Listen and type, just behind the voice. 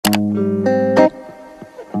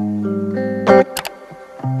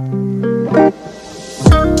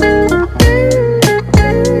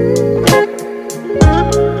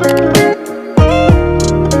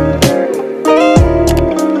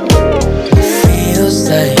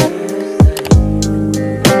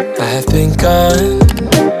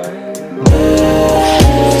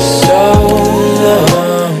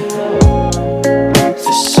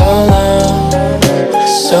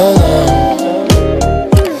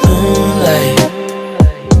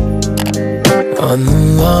On the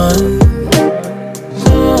lawn,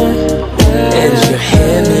 and your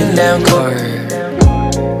hand-me-down car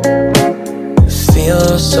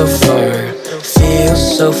feels so far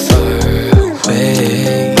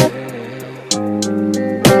away,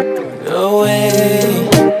 away.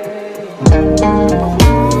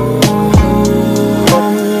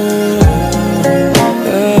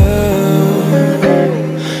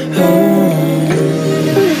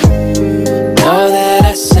 All that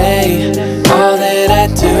I say, all that I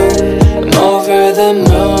do, I'm over the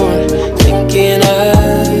moon, thinking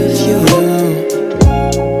of you,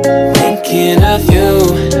 thinking of you,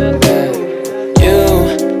 yeah.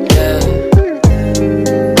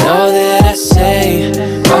 All that I say,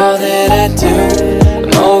 all that I do,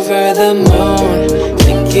 I'm over the moon,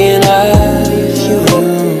 thinking of you,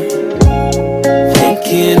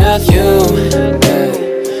 thinking of you,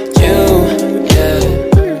 yeah.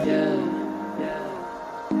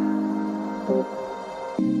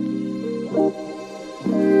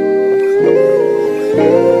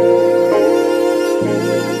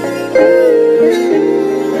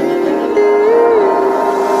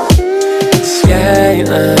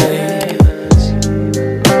 Skylines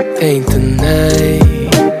paint the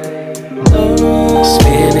night,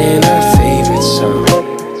 spinning our favorite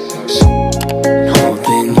songs,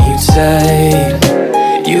 holding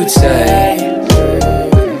you tight,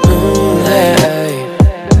 moonlight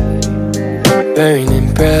burning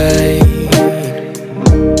bright,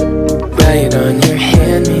 right on your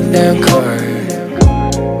hand-me-down car.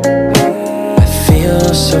 I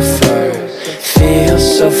feel so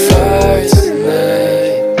far tonight.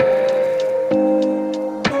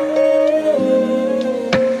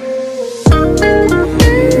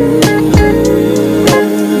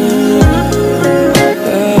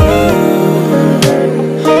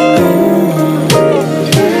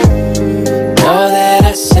 All that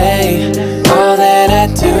I say, all that I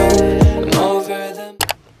do, I'm over them.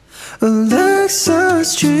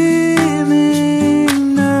 Alexa's dreaming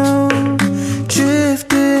now,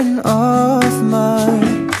 drifting off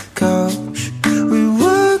my couch. We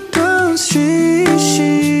walked down streets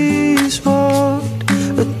she's walked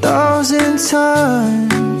 1,000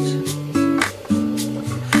 times.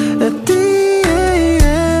 At the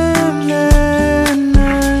AM at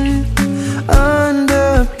night,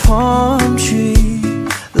 under palm tree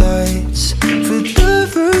lights, for the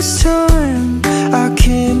first time I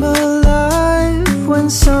came alive when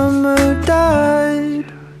summer died.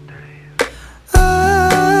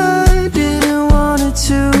 I didn't want it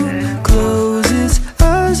to close its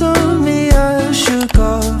eyes on me. I shook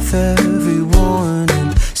off every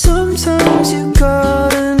warning. Sometimes you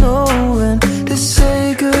gotta know when to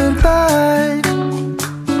say goodbye.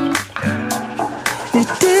 It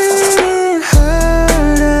didn't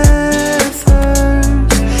hurt at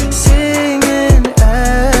first, singing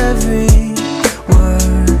every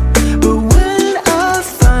word, but when I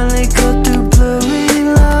finally cut through blurry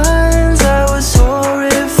lines, I was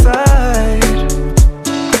horrified.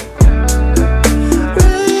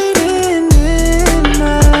 Raining in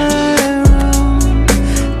my room,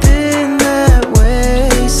 been that way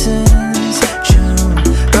since June.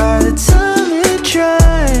 By the time it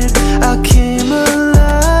dried, I came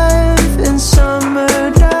alive and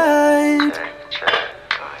summer died.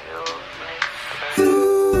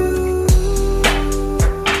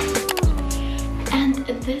 And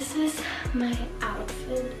this is my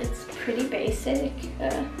outfit. It's pretty basic.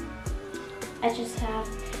 I just have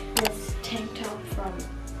this tank top from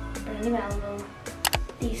Nationality,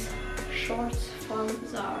 these shorts from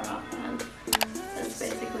Zara, and that's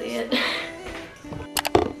basically it.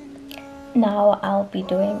 Now I'll be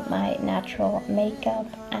doing my natural makeup,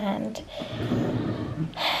 and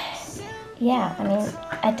yeah, I mean,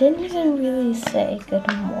 I didn't even really say good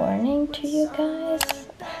morning to you guys.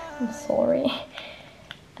 I'm sorry.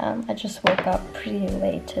 I just woke up pretty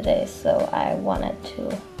late today, so I wanted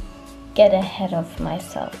to get ahead of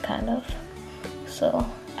myself, kind of. So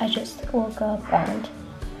I just woke up and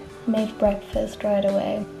made breakfast right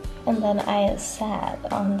away. And then I sat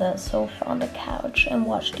on the sofa on the couch and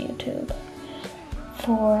watched YouTube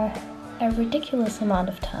for a ridiculous amount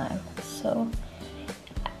of time. So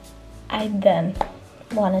I then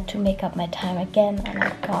wanted to make up my time again, and I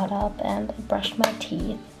got up and brushed my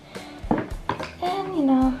teeth, and you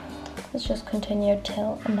know, it's just continued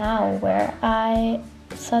till now, where I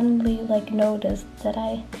suddenly like noticed that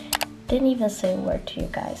I didn't even say a word to you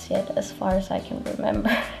guys yet, as far as I can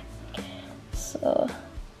remember. So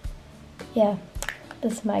yeah,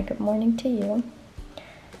 this is my good morning to you.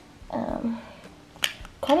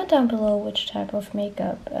 Comment down below which type of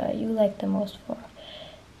makeup you like the most for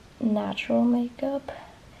natural makeup,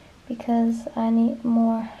 because I need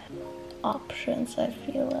more options, I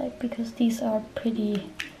feel like, because these are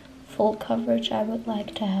pretty full coverage. I would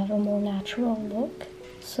like to have a more natural look.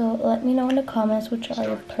 So let me know in the comments which are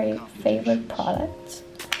your favorite products,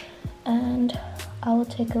 and I will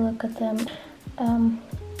take a look at them.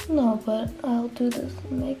 No, but I'll do this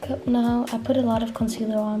makeup now. I put a lot of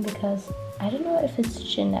concealer on because I don't know if it's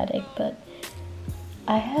genetic, but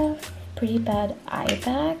I have pretty bad eye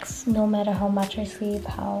bags no matter how much I sleep,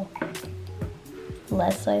 how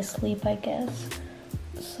less I sleep, I guess.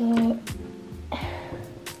 So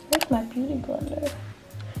where's my beauty blender?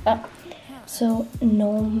 So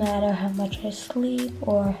no matter how much I sleep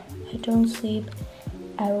or I don't sleep,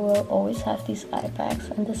 I will always have these eye bags,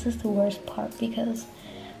 and this is the worst part because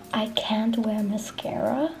I can't wear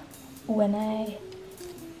mascara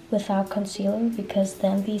without concealer, because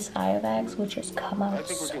then these eye bags will just come out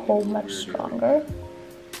so much stronger,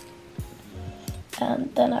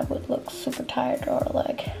 and then I would look super tired, or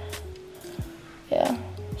like, yeah.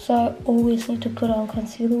 So I always need to put on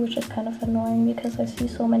concealer, which is kind of annoying because I see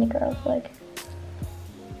so many girls like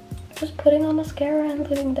just putting on mascara and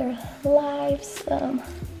living their lives.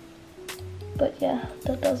 But yeah,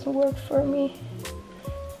 that doesn't work for me.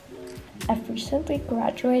 I've recently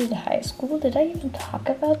graduated high school. Did I even talk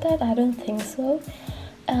about that? I don't think so.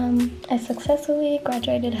 I successfully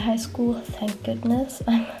graduated high school, thank goodness.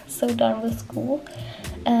 I'm so done with school.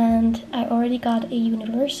 And I already got a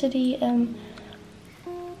university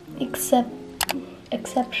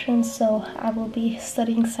exception, so I will be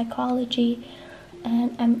studying psychology,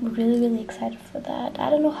 and I'm really excited for that. I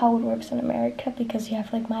don't know how it works in America because you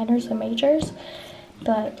have like minors and majors,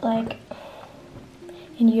 but like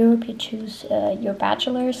in Europe you choose your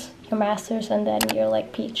bachelor's, your master's, and then your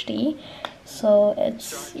like PhD. So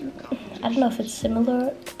it's, I don't know if it's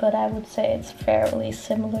similar, but I would say it's fairly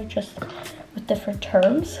similar, just with different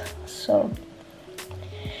terms. So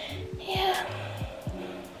yeah,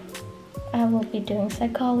 I will be doing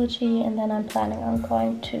psychology, and then I'm planning on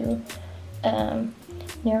going to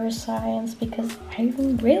neuroscience, because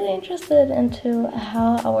I'm really interested into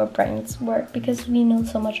how our brains work, because we know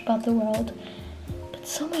so much about the world but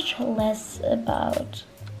so much less about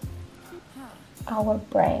our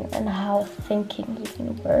brain and how thinking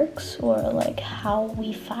even works, or like how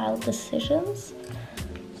we file decisions.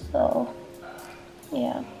 So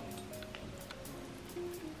yeah,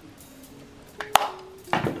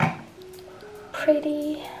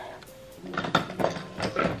 pretty.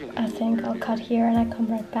 I think I'll cut here and I come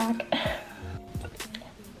right back.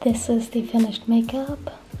 This is the finished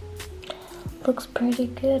makeup. Looks pretty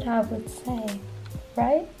good, I would say,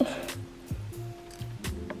 right?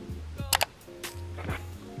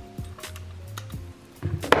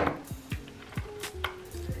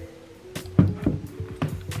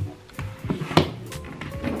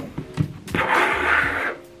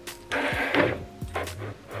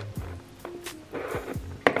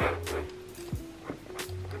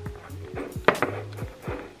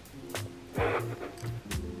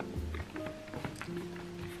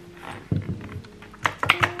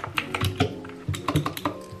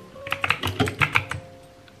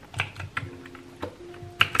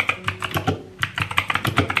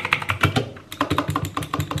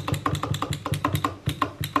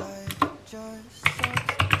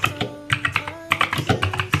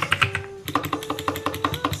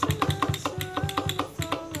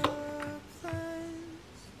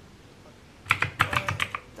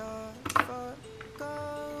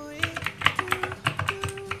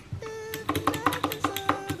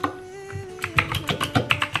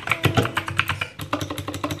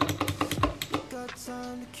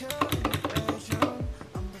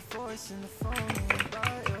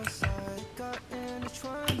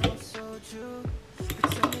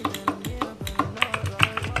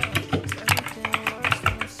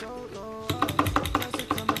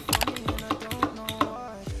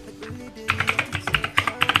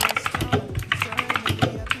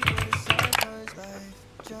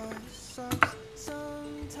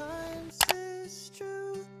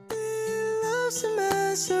 To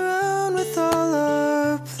mess around with all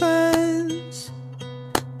our plans.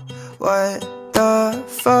 What the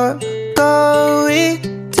fuck?